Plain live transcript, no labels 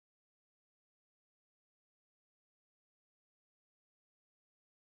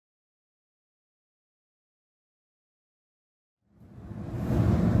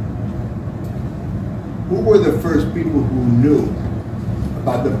Who were the first people who knew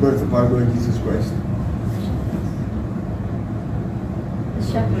about the birth of our Lord Jesus Christ? The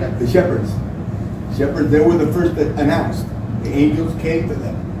shepherds. The shepherds. Shepherds, they were the first that announced. The angels came to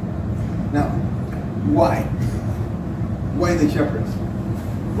them. Now, why? Why the shepherds?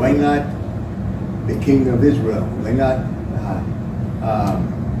 Why not the king of Israel? Why not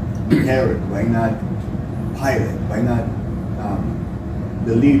Herod? Why not Pilate? Why not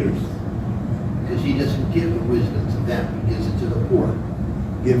the leaders? Because he doesn't give the wisdom to them, he gives it to the poor.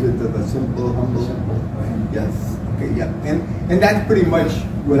 Gives it to the simple, humble. Right? Yes. Okay, yeah. And that's pretty much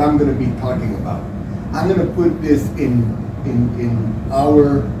what I'm going to be talking about. I'm going to put this in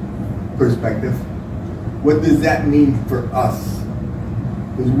our perspective. What does that mean for us?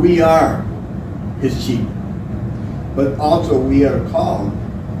 Because we are his sheep. But also we are called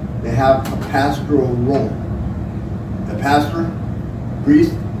to have a pastoral role. The pastor,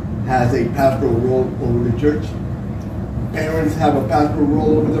 priest, has a pastoral role over the church. Parents have a pastoral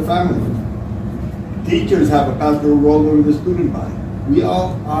role over the family. Teachers have a pastoral role over the student body. We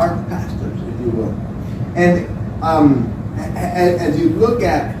all are pastors, if you will. And as you look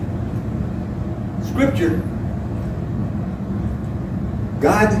at Scripture,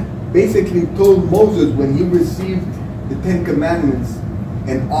 God basically told Moses when he received the Ten Commandments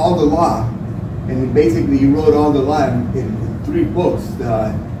and all the law, and basically he wrote all the law in 3 books,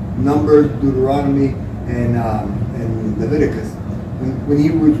 Numbers, Deuteronomy, and Leviticus. When he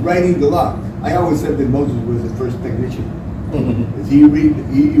was writing the law, I always said that Moses was the first technician. He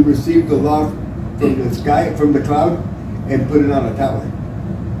received the law from the sky, from the cloud, and put it on a tablet.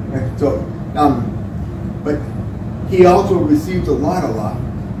 So, but he also received a lot of law.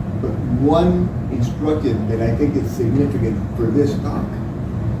 But one instruction that I think is significant for this talk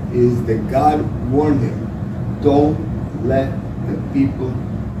is that God warned him, don't let the people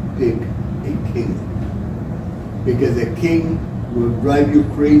pick a king. Because a king will drive you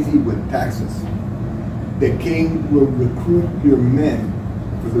crazy with taxes. The king will recruit your men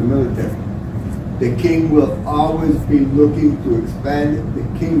for the military. The king will always be looking to expand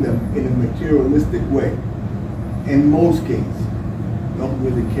the kingdom in a materialistic way. And most kings don't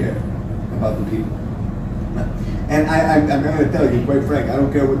really care about the people. And I'm going to tell you, quite frank, I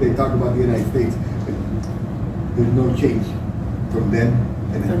don't care what they talk about the United States. There's no change from then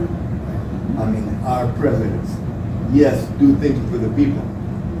to now. I mean, our presidents, yes, do things for the people.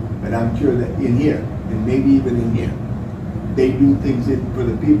 But I'm sure that in here, and maybe even in here, they do things for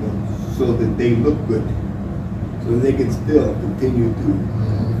the people so that they look good. So that they can still continue to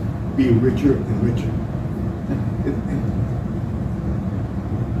be richer and richer.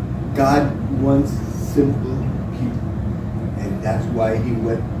 God wants simple people. And that's why he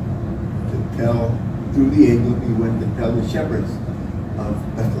went to tell, through the angel, he went to tell the shepherds of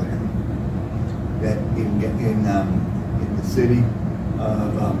Bethlehem that in the city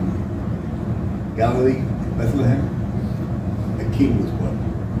of Galilee, Bethlehem, a king was born.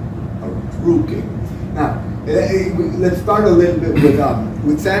 A true king. Now, let's start a little bit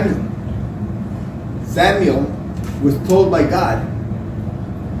with Samuel. Samuel was told by God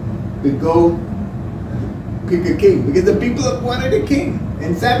to go pick a king because the people wanted a king.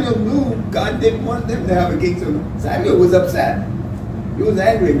 And Samuel knew God didn't want them to have a king. So Samuel was upset. He was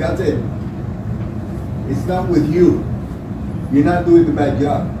angry. God said, it's not with you. You're not doing the bad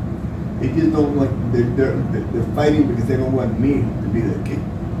job. They just don't like, they're fighting because they don't want me to be the king.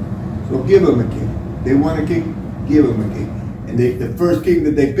 So give them a king. They want a king, give them a king. And the first king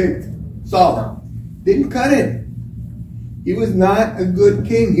that they picked, Saul, didn't cut it. He was not a good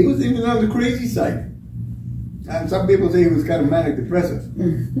king. He was even on the crazy side. And some people say he was kind of manic depressive.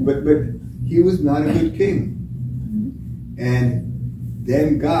 But he was not a good king. And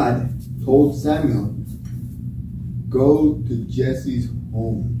then God told Samuel, go to Jesse's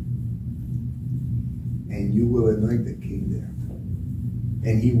home and you will anoint the king there.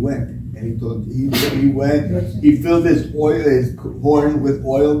 And he went. And he went, he filled his horn with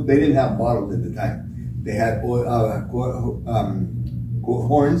oil. They didn't have bottles at the time. They had oil,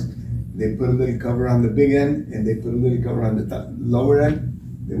 horns. They put a little cover on the big end, and they put a little cover on the lower end.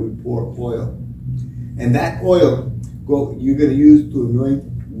 They would pour oil. And that oil, you're going to use to anoint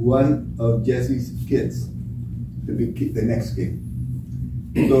one of Jesse's kids to be the next king.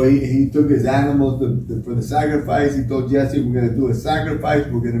 So he took his animals for the sacrifice. He told Jesse, we're going to do a sacrifice.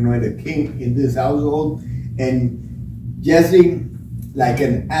 We're going to anoint a king in this household. And Jesse, like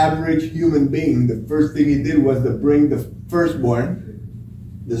an average human being, the first thing he did was to bring the firstborn,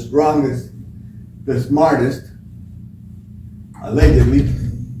 the strongest, the smartest, allegedly,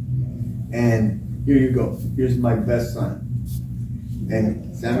 and here you go. Here's my best son.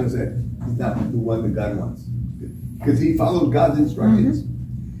 And Samuel said, He's not the one that God wants. Because he followed God's instructions.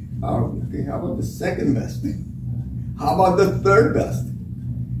 Okay, how about the second best? How about the third best?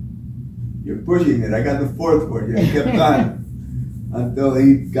 You're pushing it. I got the fourth for you. He kept on until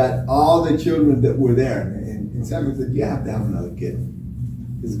he got all the children that were there. And Samuel said, you have to have another kid.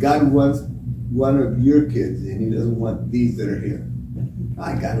 Because God wants one of your kids, and he doesn't want these that are here.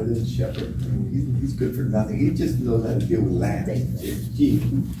 I got a little shepherd. I mean, he's good for nothing. He just knows how to deal with lambs. It's cheap.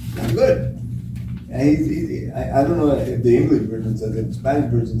 Not good. And I don't know if the English version says it, the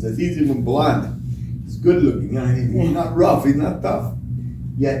Spanish version says he's even blonde. He's good looking. You know, he's not rough. He's not tough.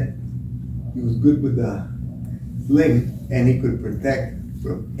 Yet he was good with the sling, and he could protect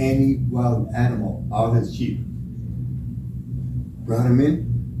from any wild animal all his sheep. Brought him in,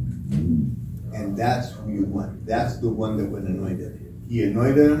 and that's who you want. That's the one that was anointed. He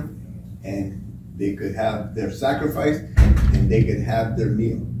anointed them, and they could have their sacrifice, and they could have their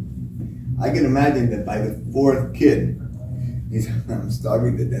meal. I can imagine that by the fourth kid, he's, I'm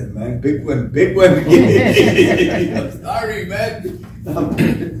starving to death, man. Pick one. I'm sorry, man.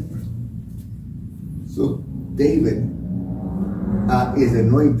 So David is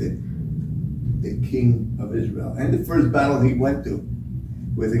anointed the king of Israel. And the first battle he went to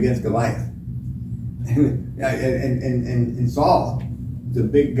was against Goliath. And Saul, the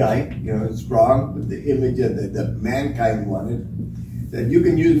big guy, you know, strong, with the image of that mankind wanted, said, you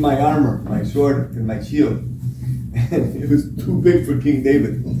can use my armor, my sword, and my shield. And it was too big for King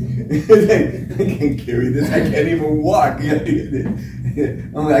David. I can't carry this. I can't even walk. I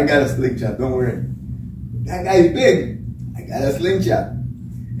got a slingshot. Don't worry. That guy's big. I got a slingshot.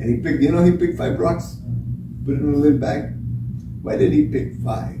 And he picked, he picked 5 rocks, put it in a little bag. Why did he pick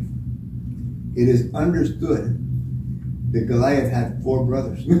 5? It is understood that Goliath had 4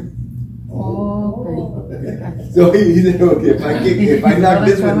 brothers. Okay. So he said, okay, if I knock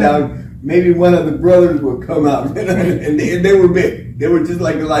this one down, maybe one of the brothers will come out. And they were big. They were just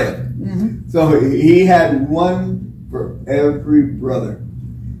like Goliath. Mm-hmm. So he had one for every brother.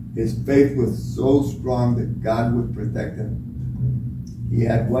 His faith was so strong that God would protect him. He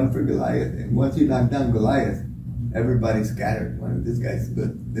had one for Goliath, and once he knocked down Goliath, everybody scattered. Well, this guy's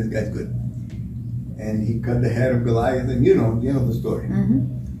good. This guy's good. And he cut the head of Goliath, and you know the story.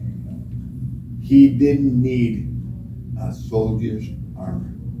 Mm-hmm. He didn't need a soldier's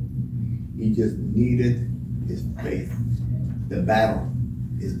armor. He just needed his faith. The battle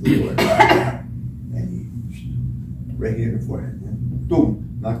is the Lord. And he, right here in the forehead,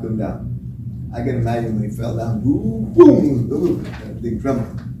 boom, knocked him down. I can imagine when he fell down, boom, boom, that big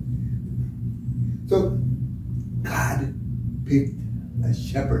tremble. So God picked a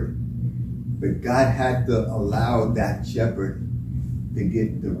shepherd, but God had to allow that shepherd to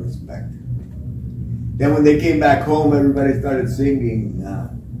get the respect. Then when they came back home, everybody started singing.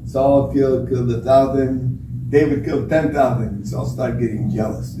 Saul killed 1,000. David killed 10,000. Saul started getting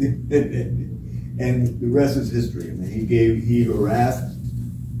jealous. And the rest is history. I mean, he harassed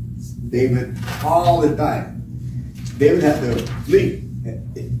David all the time. David had to flee.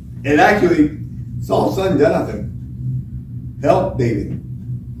 And actually, Saul's son Jonathan helped David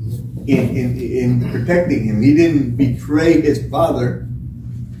in protecting him. He didn't betray his father,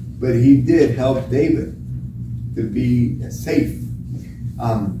 but he did help David to be safe.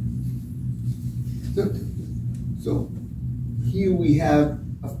 So here we have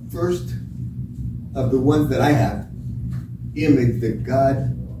a first of the ones that I have, image that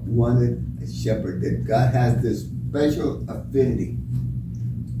God wanted a shepherd, that God has this special affinity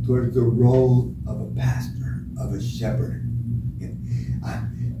towards the role of a pastor, of a shepherd.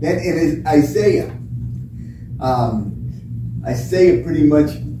 Then in Isaiah, Isaiah pretty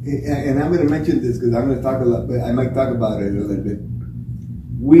much, and I'm going to mention this because I'm going to talk a lot, but I might talk about it a little bit.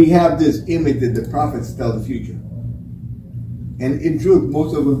 We have this image that the prophets tell the future. And in truth,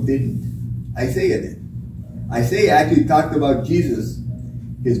 most of them didn't. Isaiah did. Isaiah actually talked about Jesus,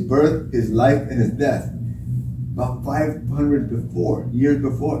 his birth, his life, and his death about 500 years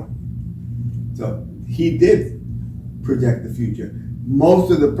before. So he did project the future.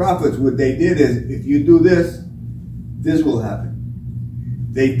 Most of the prophets, what they did is, if you do this, this will happen.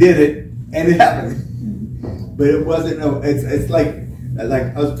 They did it, and it happened. But it wasn't, it's like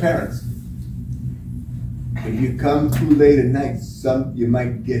us parents. If you come too late at night, you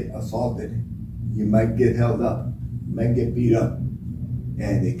might get assaulted. You might get held up. You might get beat up.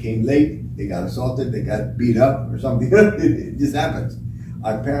 And they came late, they got assaulted, they got beat up or something. It just happens.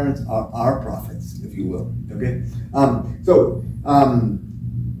 Our parents are our prophets, if you will. Okay?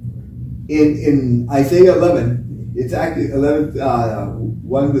 In Isaiah 11, it's actually 11,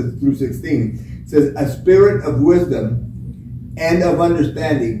 1 through 16, it says, a spirit of wisdom and of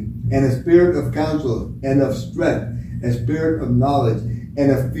understanding and a spirit of counsel, and of strength, a spirit of knowledge,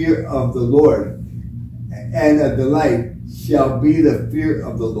 and a fear of the Lord. And a delight shall be the fear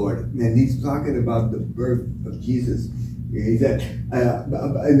of the Lord. And he's talking about the birth of Jesus. He said,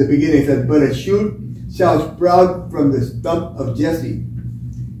 in the beginning, he said, but a shoot shall sprout from the stump of Jesse,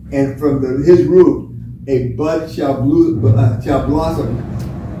 and from his root a bud shall blossom.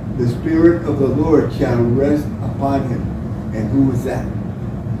 The Spirit of the Lord shall rest upon him. And who was that?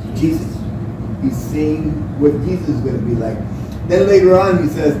 Jesus. He's saying what Jesus is going to be like. Then later on he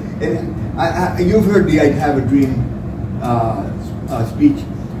says, and you've heard the I Have a Dream speech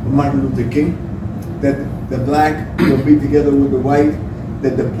of Martin Luther King, that the black will be together with the white,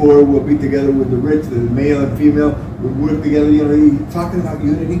 that the poor will be together with the rich, that the male and female will work together. You know, he's talking about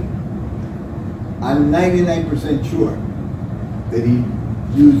unity. I'm 99% sure that he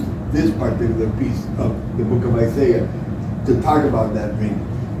used this particular piece of the book of Isaiah to talk about that dream.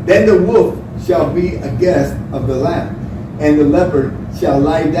 Then the wolf shall be a guest of the lamb, and the leopard shall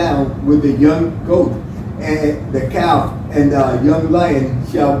lie down with the young goat, and the calf and the young lion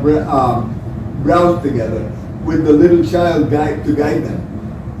shall browse together, with the little child to guide them.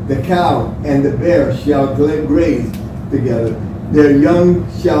 The cow and the bear shall graze together. Their young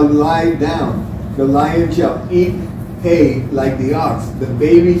shall lie down. The lion shall eat hay like the ox. The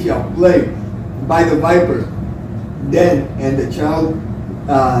baby shall play by the vipers. Then the child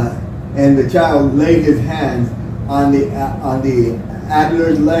lay his hands on the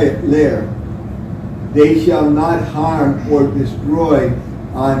adder's lair. They shall not harm or destroy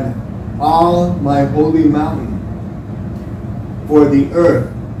on all my holy mountain. For the earth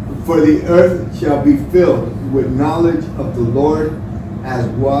shall be filled with knowledge of the Lord as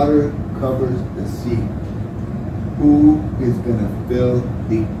water covers the sea. Who is going to fill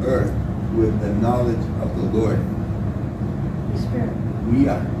the earth with the knowledge of the Lord? The Spirit. We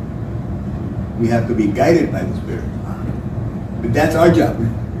are. We have to be guided by the Spirit. But that's our job.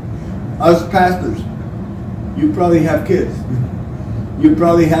 Us pastors, you probably have kids. You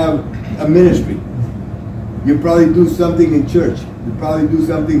probably have a ministry. You probably do something in church. You probably do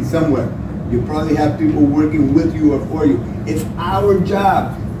something somewhere. You probably have people working with you or for you. It's our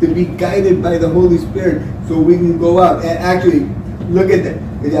job to be guided by the Holy Spirit so we can go out. And actually, look at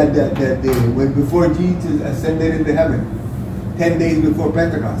that day when before Jesus ascended into heaven, 10 days before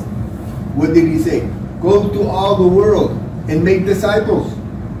Pentecost. What did he say? Go to all the world and make disciples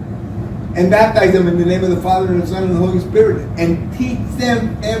and baptize them in the name of the Father and the Son and the Holy Spirit, and teach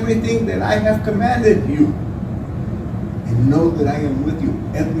them everything that I have commanded you. And know that I am with you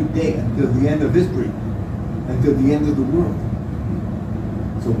every day until the end of history, until the end of the world.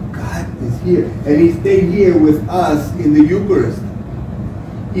 So God is here. And he stayed here with us in the Eucharist.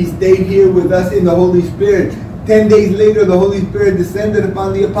 He stayed here with us in the Holy Spirit. 10 days later, the Holy Spirit descended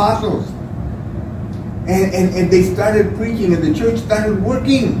upon the apostles. And they started preaching, and the church started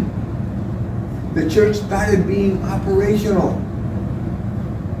working. The church started being operational.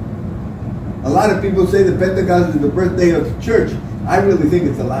 A lot of people say that Pentecost is the birthday of the church. I really think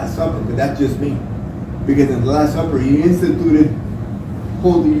it's the Last Supper, but that's just me. Because in the Last Supper, he instituted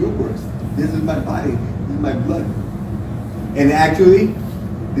Holy Eucharist. This is my body. This is my blood. And actually,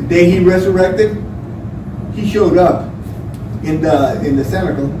 the day he resurrected, he showed up in the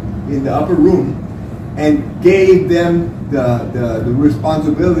cenacle, in the upper room, and gave them the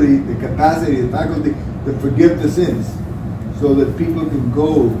responsibility, the capacity, the faculty to forgive the sins, so that people can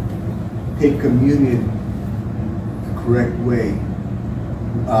go take communion the correct way.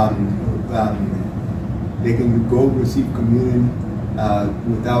 They can go receive communion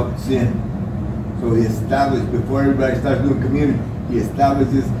without sin. So he established, before everybody starts doing communion, he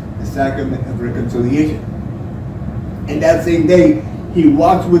establishes the sacrament of reconciliation. And that same day, he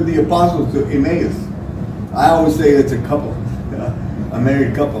walks with the apostles to Emmaus. I always say it's a couple, a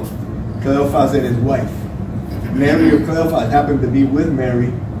married couple, Cleophas and his wife. Mary of Cleophas happened to be with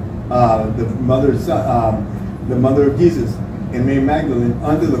Mary, the mother of Jesus, and Mary Magdalene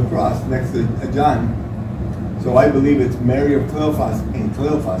under the cross next to John. So I believe it's Mary of Cleophas and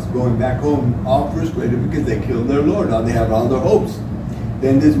Cleophas going back home, all frustrated because they killed their Lord. Now they have all their hopes.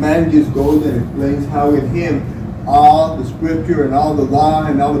 Then this man just goes and explains how in him all the scripture and all the law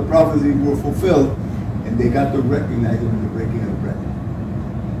and all the prophecies were fulfilled, and they got to recognize him in the breaking of bread.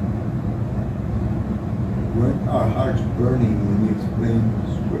 Weren't our hearts burning when you explained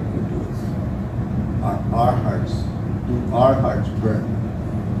scripture to us? Do our hearts burn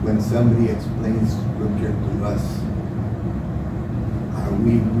when somebody explains scripture to us? Are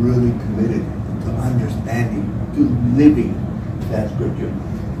we really committed to understanding, to living that scripture?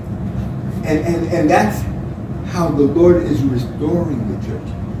 And that's how the Lord is restoring the church.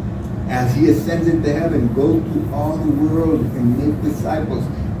 as he ascends into heaven, go to all the world and make disciples.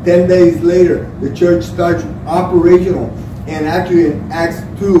 10 days later, the church starts operational. And actually in Acts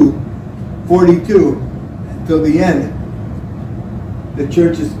 2:42, till the end, the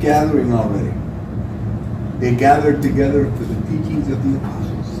church is gathering already. They gathered together for the teachings of the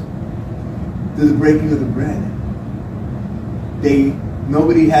apostles, to the breaking of the bread.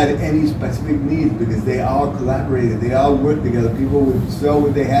 Nobody had any specific needs because they all collaborated. They all worked together. People would sell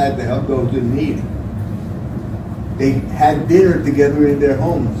what they had to help those in need. They had dinner together in their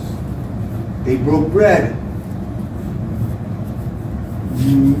homes. They broke bread.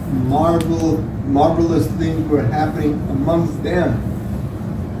 Marvelous things were happening amongst them.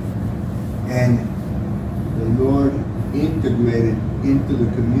 And the Lord integrated into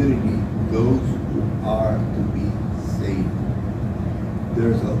the community those who are to be saved.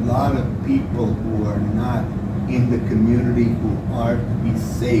 There's a lot of people who are not in the community who are to be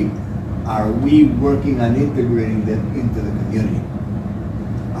saved. Are we working on integrating them into the community?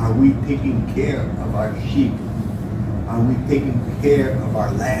 Are we taking care of our sheep? Are we taking care of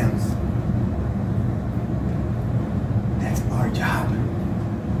our lambs? That's our job.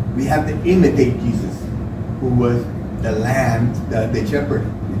 We have to imitate Jesus, who was the lamb, the shepherd,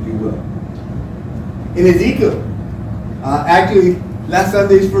 if you will. In Ezekiel, actually, last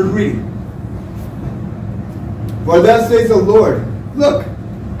Sunday's first reading. For thus says the Lord, look,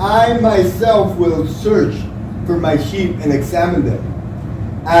 I myself will search for my sheep and examine them,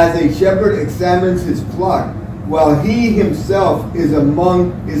 as a shepherd examines his flock, while he himself is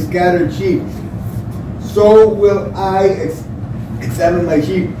among his scattered sheep. So will I examine my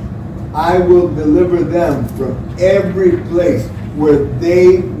sheep. I will deliver them from every place where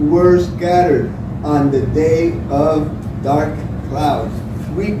they were scattered on the day of dark clouds.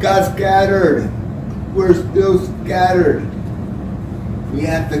 We got scattered. We're still scattered. We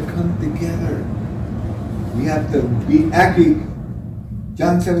have to come together. We have to be, actually,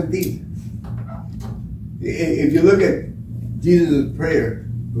 John 17. If you look at Jesus' prayer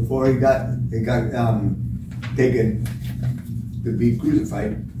before he got taken to be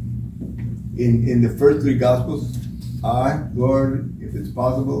crucified, in the first three Gospels, Lord, if it's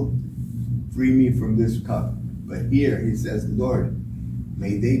possible, free me from this cup. But here he says, Lord,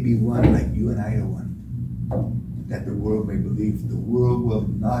 may they be one like you and I are one, that the world may believe. The world will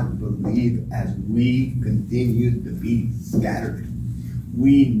not believe as we continue to be scattered.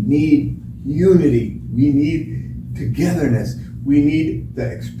 We need unity. We need togetherness. We need to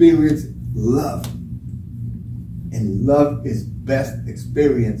experience love. And love is best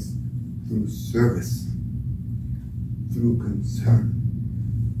experienced through service, through concern,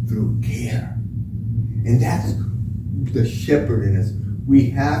 through care. And that's the shepherd in us. We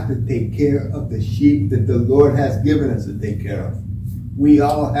have to take care of the sheep that the Lord has given us to take care of. We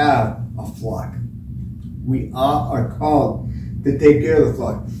all have a flock. We all are called to take care of the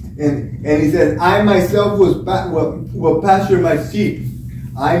flock. And he says, I myself will pasture my sheep.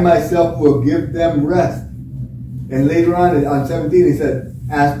 I myself will give them rest. And later on 17 he said,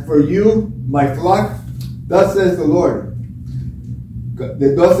 as for you, my flock, thus says the Lord.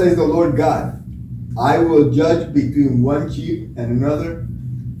 Thus says the Lord God, I will judge between one sheep and another,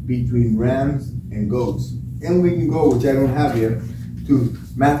 between rams and goats. And we can go, which I don't have here, to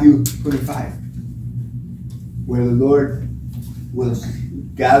Matthew 25, where the Lord will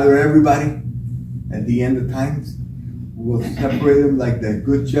gather everybody at the end of times. Will separate them like the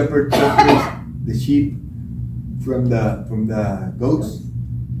good shepherd separates the sheep from the goats,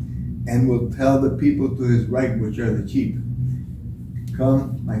 and will tell the people to his right, which are the sheep,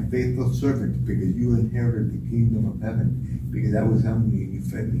 come, my faithful servant, because you inherited the kingdom of heaven. Because I was hungry and you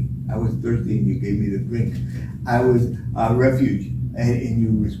fed me. I was thirsty and you gave me to drink. I was a refuge and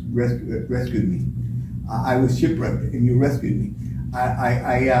you rescued me. I was shipwrecked and you rescued me. I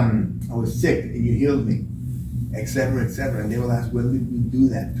was sick and you healed me, etc., etc. And they will ask, when did we do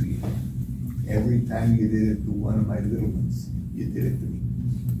that to you? Every time you did it to one of my little ones, you did it to me.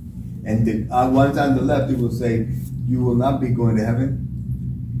 And the ones on the left, it will say, you will not be going to heaven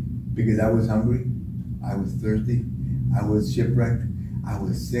because I was hungry, I was thirsty, I was shipwrecked, I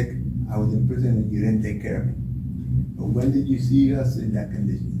was sick, I was in prison, and you didn't take care of me. But when did you see us in that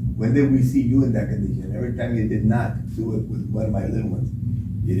condition? When did we see you in that condition? Every time you did not do it with one of my little ones,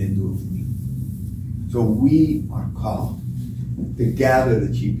 you didn't do it with me. So we are called to gather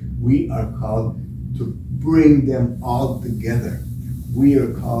the sheep. We are called to bring them all together. We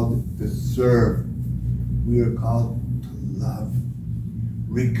are called to serve. We are called to love,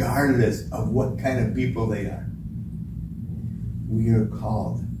 regardless of what kind of people they are. We are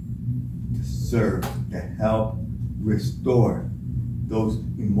called to serve, to help restore those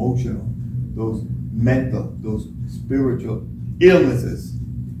emotional, those mental, those spiritual illnesses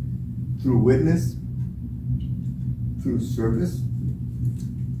through witness, through service,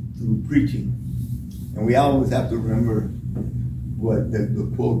 through preaching. And we always have to remember what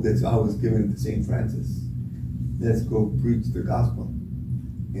the quote that's always given to St. Francis. Let's go preach the gospel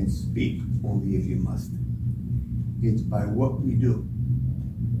and speak only if you must. It's by what we do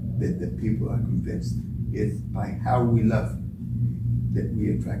that the people are convinced. It's by how we love that we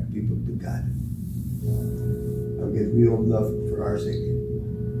attract people to God. Because we don't love for our sake.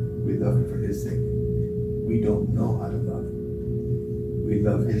 We love for His sake. We don't know how to love. We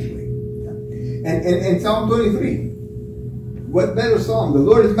love His way. And Psalm 23. What better psalm? The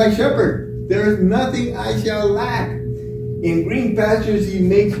Lord is my shepherd. There is nothing I shall lack. In green pastures He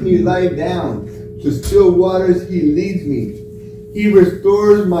makes me lie down. To still waters He leads me. He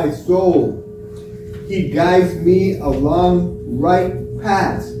restores my soul. He guides me along right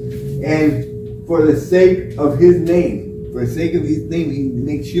paths. And for the sake of His name, for the sake of His name, He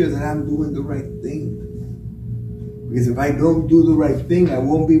makes sure that I'm doing the right thing. Because if I don't do the right thing, I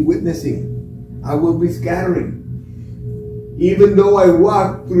won't be witnessing. I will be scattering. Even though I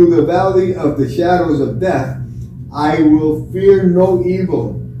walk through the valley of the shadows of death, I will fear no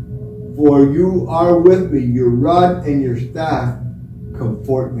evil. For you are with me. Your rod and your staff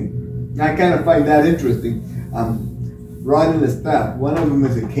comfort me. I kind of find that interesting. Rod and the staff. One of them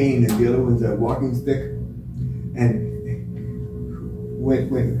is a cane and the other one's a walking stick. And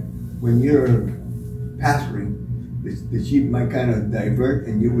when you're pastoring, the sheep might kind of divert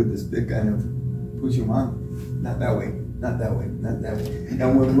and you with the stick kind of push them on. Not that way. Not that way. Not that way.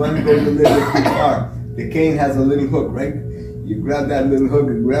 And when one goes a little bit too far, the cane has a little hook, right? You grab that little hook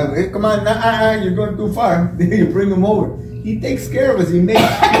and grab it. Hey, come on, you're going too far. You bring him over. He takes care of us. He makes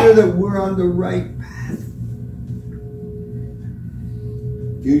sure that we're on the right path.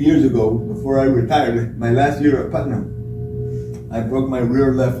 A few years ago, before I retired, my last year at Putnam, I broke my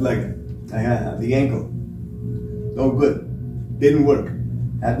rear left leg. I had the ankle. No good. Didn't work.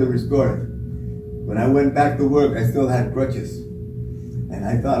 Had to restore it. When I went back to work, I still had crutches. And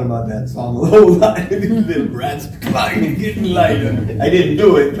I thought about that song a whole lot. These little brats climbing, getting lighter. I didn't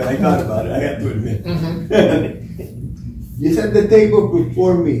do it, but I thought about it. I have to admit. You set the table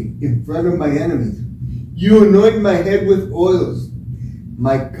before me in front of my enemies. You anoint my head with oils.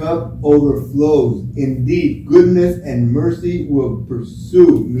 My cup overflows. Indeed, goodness and mercy will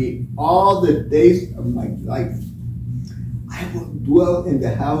pursue me all the days of my life. I will dwell in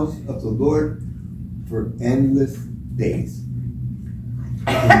the house of the Lord for endless days.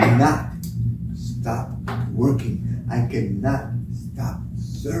 I cannot stop working. I cannot stop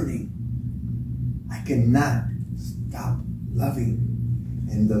serving. I cannot stop loving.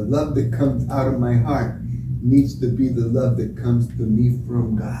 And the love that comes out of my heart needs to be the love that comes to me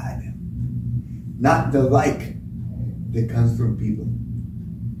from God. Not the like that comes from people.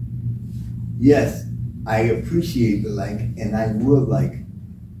 Yes, I appreciate the like and I will like,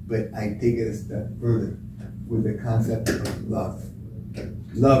 but I take it a step further with the concept of love.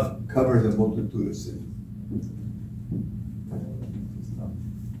 Love covers a multitude of sins.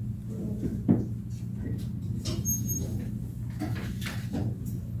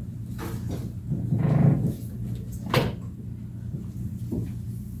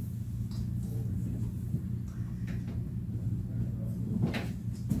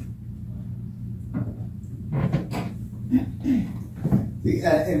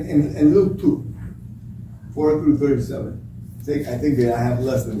 In Luke 2, 4 through 37. I think that I have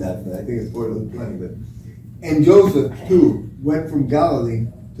less than that, but I think it's 4 to 20. But and Joseph too went from Galilee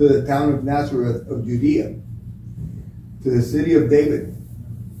to the town of Nazareth of Judea, to the city of David,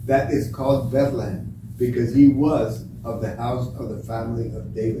 that is called Bethlehem, because he was of the house of the family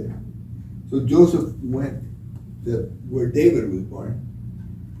of David. So Joseph went to where David was born,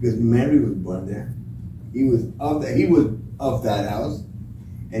 because Mary was born there. He was of that house,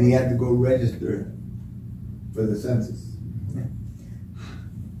 and he had to go register for the census.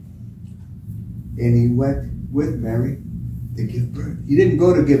 And he went with Mary to give birth. He didn't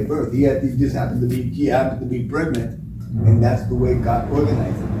go to give birth. She happened to be pregnant, and that's the way God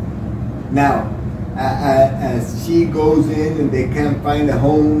organized it. Now, as she goes in and they can't find a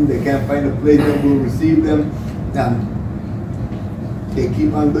home, they can't find a place that will receive them, they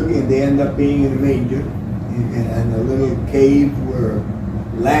keep on looking and they end up being in a manger, in a little cave where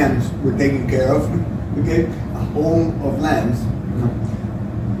lambs were taken care of. Okay, a home of lambs.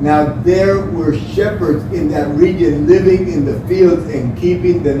 Now there were shepherds in that region living in the fields and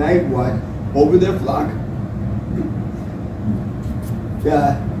keeping the night watch over their flock.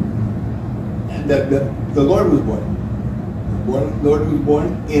 The Lord was born. Lord was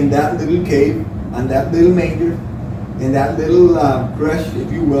born in that little cave, on that little manger, in that little creche,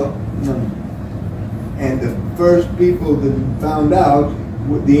 if you will. And the first people that found out,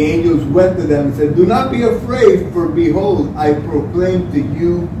 the angels went to them and said, "Do not be afraid, for behold, I proclaim to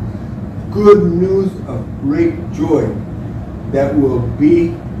you good news of great joy that will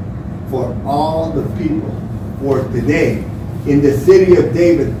be for all the people. For today, in the city of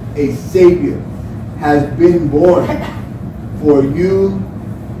David, a Savior has been born for you,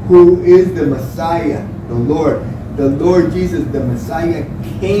 who is the Messiah, the Lord." The Lord Jesus, the Messiah,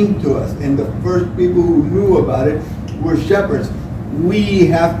 came to us, and the first people who knew about it were shepherds. We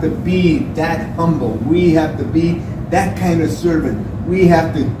have to be that humble. We have to be that kind of servant. We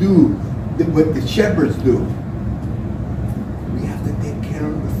have to do what the shepherds do. We have to take care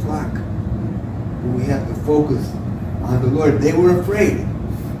of the flock. We have to focus on the Lord. They were afraid.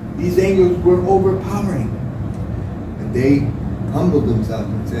 These angels were overpowering. But they humbled themselves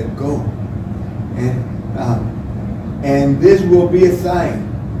and said, "Go." And this will be a sign.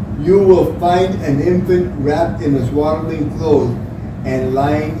 You will find an infant wrapped in a swaddling clothes and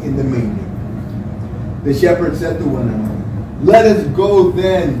lying in the manger. The shepherds said to one another, "Let us go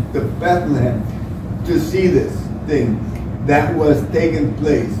then to Bethlehem to see this thing that was taking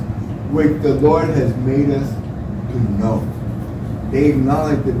place, which the Lord has made us to know." They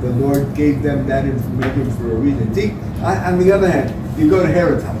acknowledged that the Lord gave them that information for a reason. See, on the other hand, you go to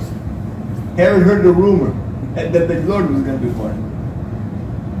Herod's house. Herod heard the rumor that the Lord was going to be born.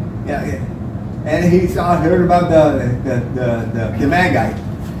 Yeah. And he heard about the Magi.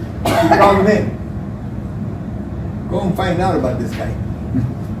 He called him in. Go and find out about this guy.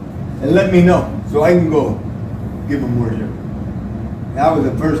 And let me know so I can go give him worship. That was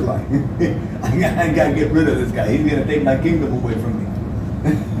the first line. I got to get rid of this guy. He's going to take my kingdom away from me.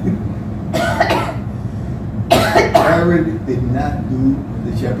 Herod did not do what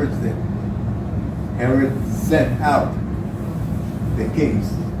the shepherds did. Herod sent out the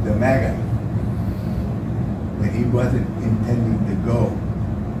kings, the Magi, when he wasn't intending to go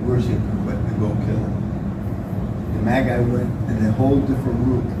worship him, but to go kill him. The Magi went in a whole different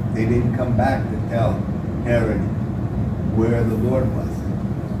route. They didn't come back to tell Herod where the Lord was,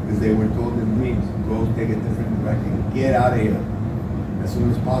 because they were told in dreams, "Go take a different direction. Get out of here as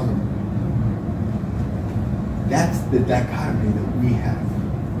soon as possible." That's the dichotomy that we have.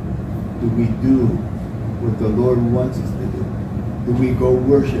 Do we do what the Lord wants us to do? Do we go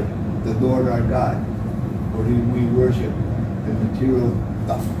worship the Lord our God? Or do we worship the material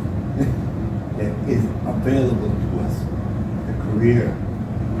stuff that is available to us? The career,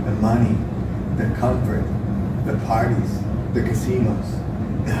 the money, the comfort, the parties, the casinos,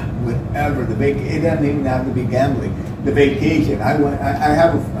 whatever. It doesn't even have to be gambling. The vacation. I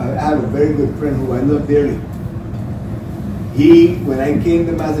have a very good friend who I love dearly. When I came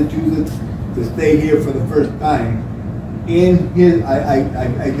to Massachusetts to stay here for the first time,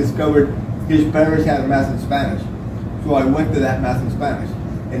 I discovered his parish had a Mass in Spanish. So I went to that Mass in Spanish.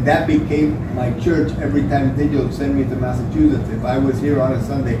 And that became my church every time they would send me to Massachusetts. If I was here on a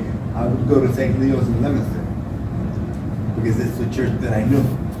Sunday, I would go to St. Leo's in Leominster, because it's the church that I knew.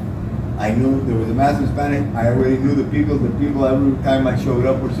 I knew there was a Mass in Spanish. I already knew the people. The people every time I showed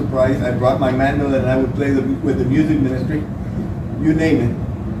up were surprised. I brought my mandolin and I would play with the music ministry. You name it.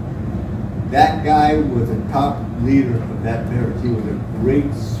 That guy was a top leader of that parish. He was a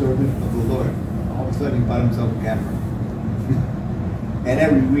great servant of the Lord. All of a sudden he bought himself a camper. And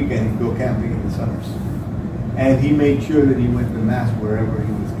every weekend he'd go camping in the summers. And he made sure that he went to Mass wherever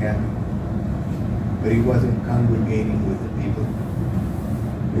he was camping. But he wasn't congregating with the people.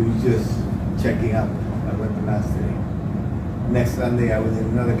 He was just checking out. I went to Mass today. Next Sunday I was in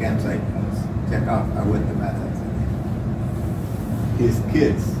another campsite. I was check off. I went to Mass that Sunday. His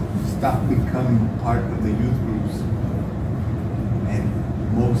kids stopped becoming part of the youth groups. And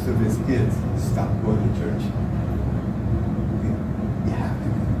most of his kids stopped going to church. You have to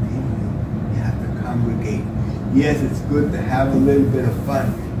continue. You have to congregate. Yes, it's good to have a little bit of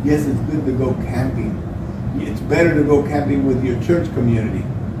fun. Yes, it's good to go camping. It's better to go camping with your church community.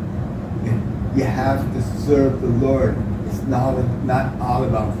 And you have to serve the Lord. It's not all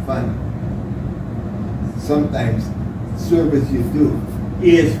about fun. Sometimes service you do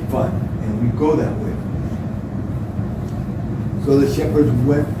is fun, and we go that way. So the shepherds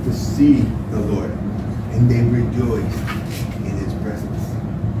went to see the Lord, and they rejoiced in his presence.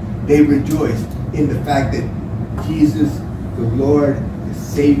 They rejoiced in the fact that Jesus, the Lord, the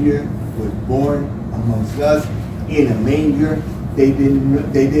Savior, was born amongst us in a manger. They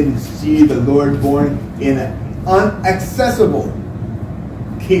didn't see the Lord born in an inaccessible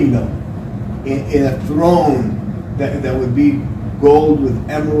kingdom, in a throne that would be gold with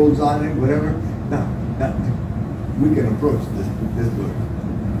emeralds on it, whatever. No, we can approach this Lord.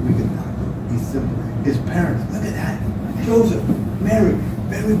 We can talk to him. He's simple. His parents, look at that. Joseph, Mary,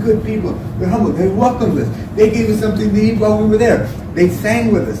 very good people. They're humble. They welcomed us. They gave us something to eat while we were there. They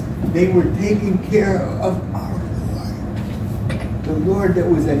sang with us. They were taking care of our Lord. The Lord that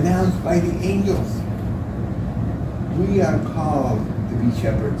was announced by the angels. We are called to be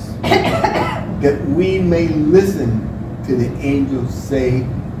shepherds. That we may listen to the angels say,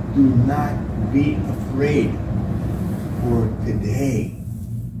 do not be afraid, for today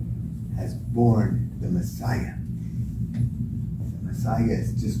has born the Messiah. The Messiah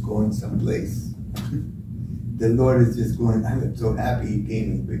is just going someplace. The Lord is just going, I'm so happy he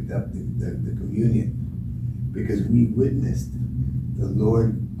came and picked up the communion, because we witnessed the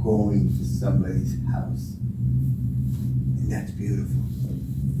Lord going to somebody's house. And that's beautiful.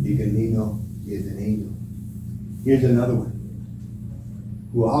 Deacon Nino is an angel. Here's another one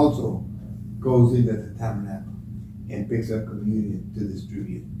who also goes into the tabernacle and picks up communion to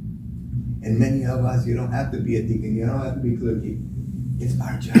distribute. And many of us, you don't have to be a deacon, you don't have to be clergy. It's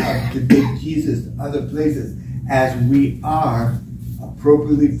our job to take Jesus to other places as we are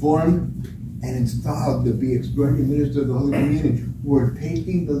appropriately formed and installed to be extraordinary ministers of the Holy Communion. We're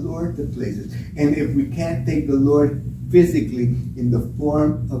taking the Lord to places. And if we can't take the Lord physically in the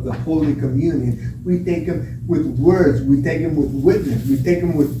form of the Holy Communion, we take him with words, we take him with witness, we take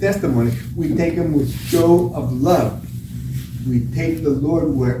him with testimony, we take him with show of love. We take the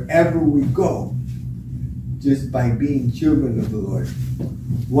Lord wherever we go, just by being children of the Lord.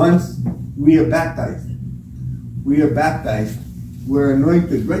 Once we are baptized, we're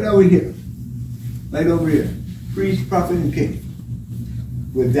anointed right over here, priest, prophet, and king,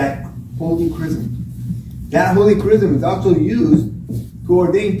 with that holy chrism. That holy chrism is also used to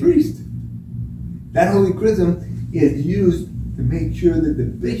ordain priests. That holy chrism is used to make sure that the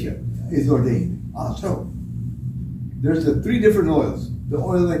bishop is ordained also. There's the three different oils. The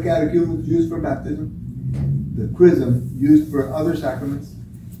oil of catechumen is used for baptism, the chrism used for other sacraments,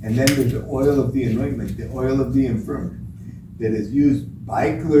 and then there's the oil of the anointment, the oil of the infirmed, that is used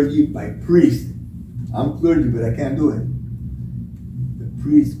by clergy, by priests. I'm clergy, but I can't do it. The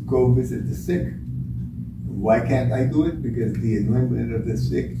priests go visit the sick. Why can't I do it? Because the anointment of the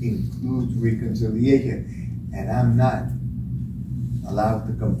sick includes reconciliation, and I'm not allowed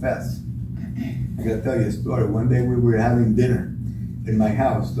to confess. I gotta tell you a story. One day we were having dinner in my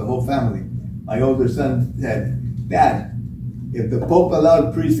house, the whole family. My older son said, Dad, if the Pope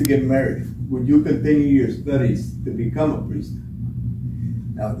allowed priests to get married, would you continue your studies to become a priest?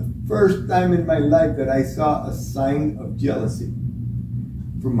 Now, the first time in my life that I saw a sign of jealousy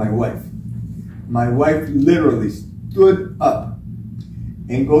from my wife literally stood up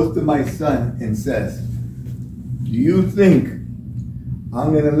and goes to my son and says, do you think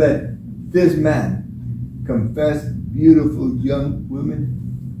I'm going to let this man confess beautiful young women?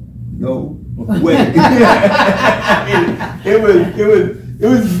 No way. It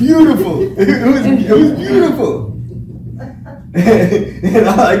was beautiful. It was beautiful. And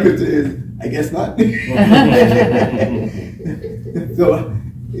all I could say is, I guess not. So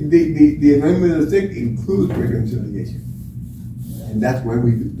the anointment of the sick includes reconciliation. And that's why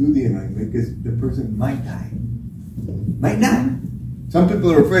we do the anointment, because the person might die. Might not. Some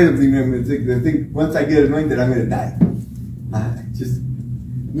people are afraid of the anointment of the sick. They think, once I get anointed, I'm going to die. Just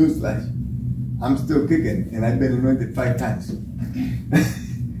newsflash. I'm still kicking, and I've been anointed 5 times.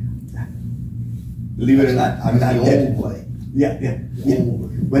 Believe it or not, I'm not dead. Old way. Yeah.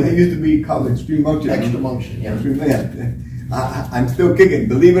 When it used to be called extreme unction. Extreme unction, yeah. I'm still kicking,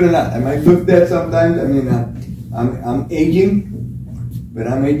 believe it or not. I might look dead sometimes. I mean, I'm aging, but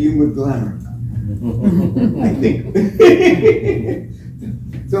I'm aging with glamour. I think.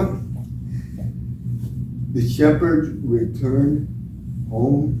 So, the shepherds returned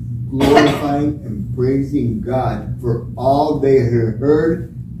home, glorifying and praising God for all they had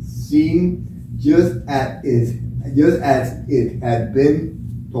heard, seen, just as it had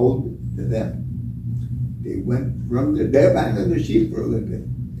been told to them. They went from they abandoned the sheep for a little bit.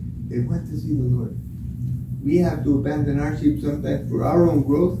 They went to see the Lord. We have to abandon our sheep sometimes for our own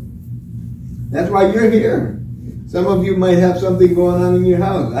growth. That's why you're here. Some of you might have something going on in your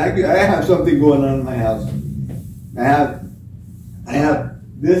house. I have something going on in my house. I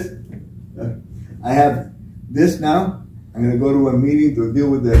have this now. I'm going to go to a meeting to deal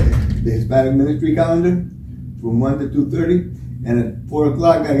with the Hispanic ministry calendar from 1 to 2:30. And at 4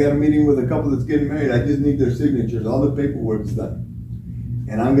 o'clock, I got a meeting with a couple that's getting married. I just need their signatures. All the paperwork's done.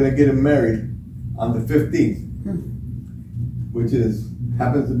 And I'm going to get them married on the 15th, which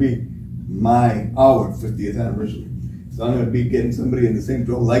happens to be our 50th anniversary. So I'm going to be getting somebody in the same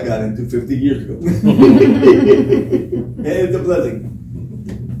trouble I got into 50 years ago. It's a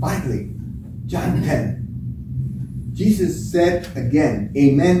blessing. Finally, John 10. Jesus said again,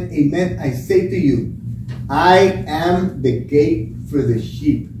 Amen, amen, I say to you, I am the gate for the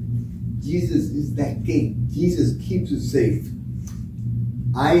sheep. Jesus is that gate. Jesus keeps us safe.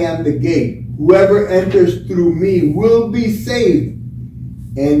 I am the gate. Whoever enters through me will be saved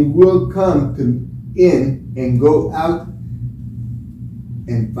and will come in and go out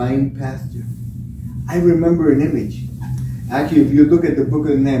and find pasture. I remember an image. Actually, if you look at the book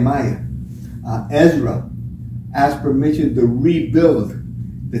of Nehemiah, Ezra asked permission to rebuild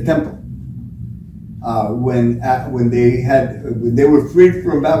the temple when they were freed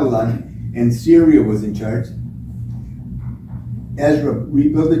from Babylon and Syria was in charge. Ezra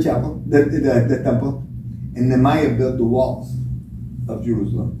rebuilt the chapel, the temple, and Nehemiah built the walls of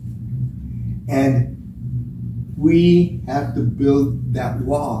Jerusalem. And we have to build that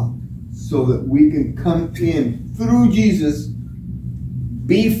wall so that we can come in through Jesus,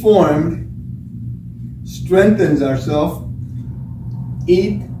 be formed, strengthens ourselves,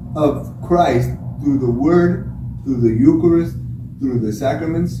 eat of Christ through the Word, through the Eucharist, through the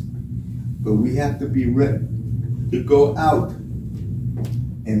sacraments. But we have to be ready to go out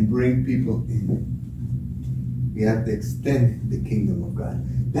and bring people in. We have to extend the kingdom of God.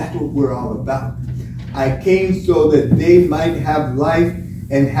 That's what we're all about. I came so that they might have life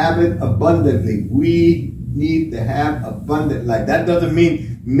and have it abundantly. We need to have abundant life. That doesn't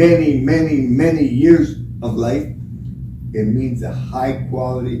mean many, many, many years of life. It means a high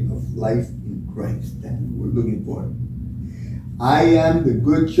quality of life in Christ. That's what we're looking for. I am the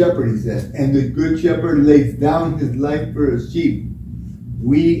good shepherd, he says, and the good shepherd lays down his life for his sheep.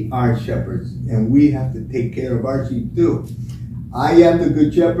 We are shepherds, and we have to take care of our sheep too. I am the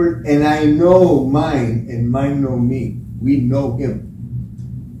good shepherd, and I know mine, and mine know me. We know him.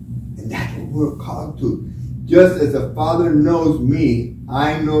 And that's what we're called to. Just as the Father knows me,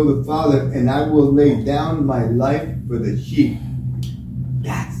 I know the Father, and I will lay down my life for the sheep.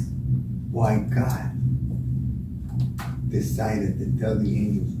 That's why God decided to tell the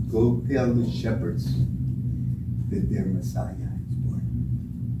angels, go tell the shepherds that their Messiah is born.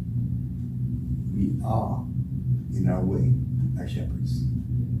 We all, in our way, are shepherds.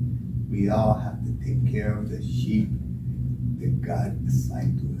 We all have to take care of the sheep that God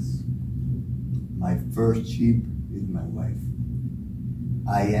assigned to us. My first sheep is my wife.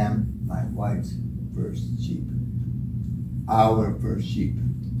 I am my wife's first sheep. Our first sheep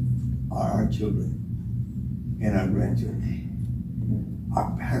are our children and our grandchildren.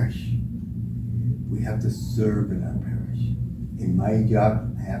 Our parish. We have to serve in our parish. In my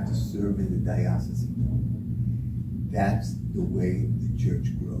job, I have to serve in the diocese. That's the way the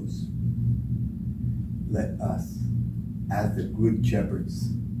church grows. Let us, as the good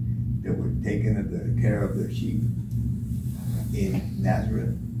shepherds that were taking care of their sheep in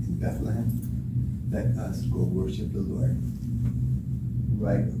Nazareth, in Bethlehem, let us go worship the Lord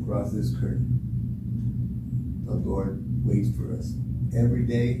right across this curtain. The Lord waits for us every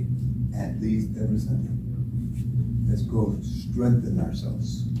day, at least every Sunday. Let's go strengthen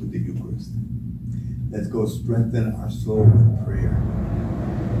ourselves with the Eucharist. Let's go strengthen our soul with prayer.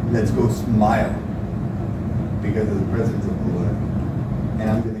 Let's go smile because of the presence of the Lord. And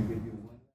I'm going to